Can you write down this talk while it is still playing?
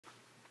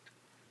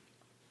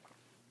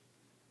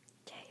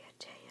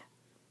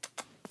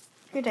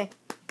Here, Tay.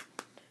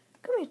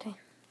 Come here, Tay.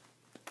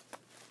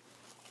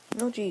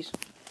 No, jeez.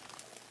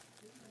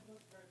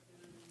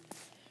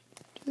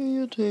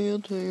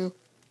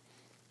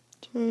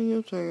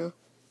 Tail.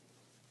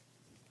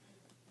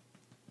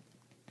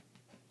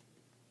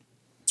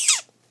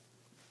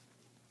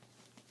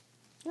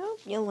 Oh,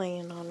 you're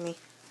laying on me.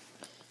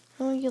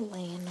 Oh, you're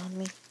laying on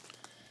me.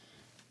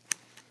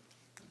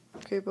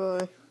 Okay,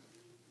 bye.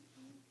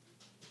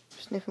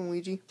 Sniffing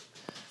Ouija.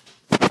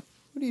 What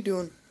are you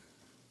doing?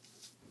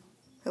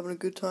 Having a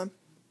good time?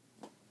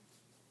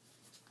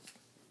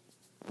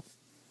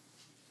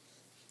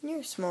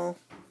 You're small.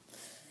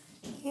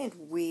 And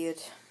weird.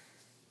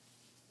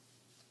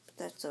 But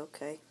that's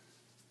okay.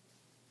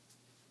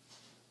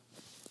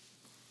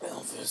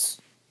 Elvis.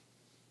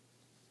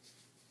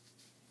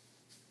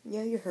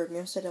 Yeah, you heard me.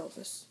 I said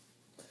Elvis.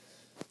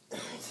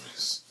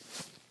 Elvis.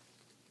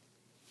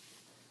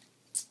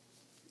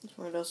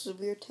 What else is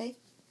weird, Tay?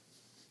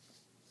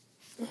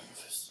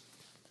 Elvis.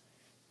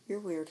 You're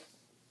weird.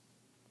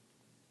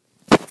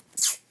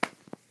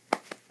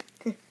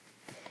 Come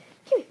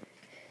here.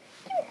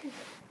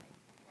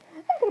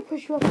 I'm gonna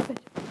push you off the bed.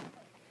 I'm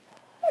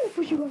gonna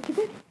push you off the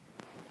bed.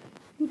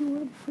 You don't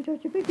want to push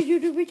off the bed because you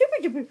do it.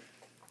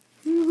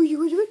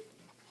 You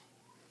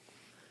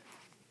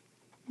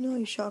No,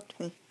 you shocked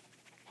me.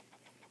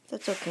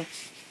 That's okay.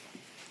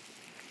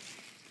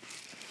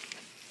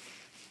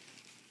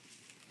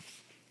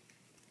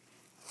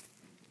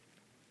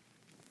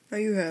 Are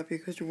you happy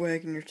because you're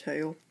wagging your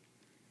tail?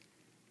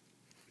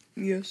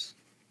 Yes.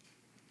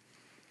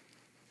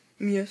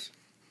 Yes.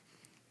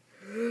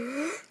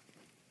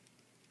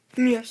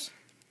 Yes.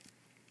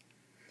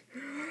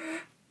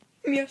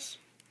 Yes.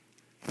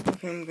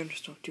 Okay, I'm gonna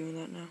stop doing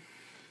that now.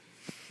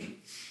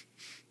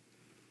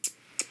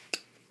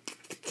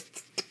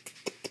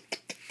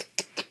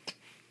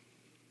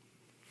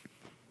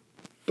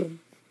 Boom,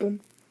 boom.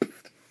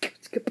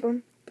 Skip,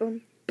 boom,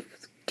 boom.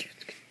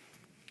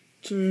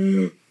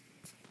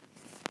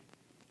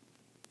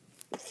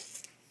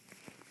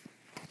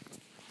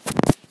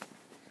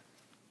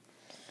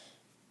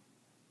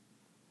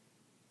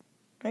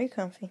 Are you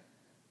comfy?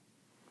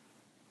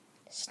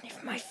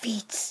 Sniff my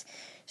feet.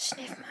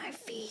 Sniff my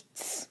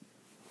feet.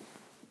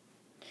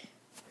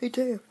 Hey,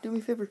 Taya, do me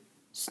a favor.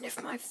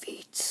 Sniff my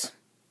feet.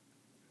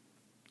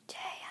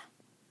 Taya.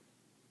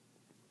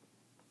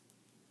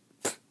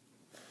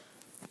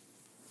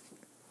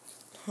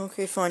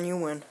 Okay, fine, you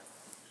win.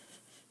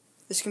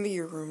 This can be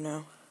your room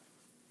now.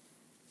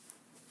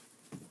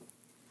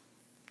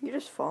 You're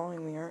just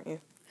following me, aren't you?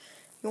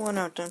 You want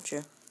out, don't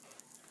you?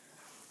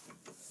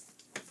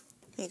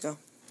 Here you go.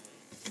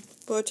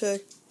 Bye, Tay.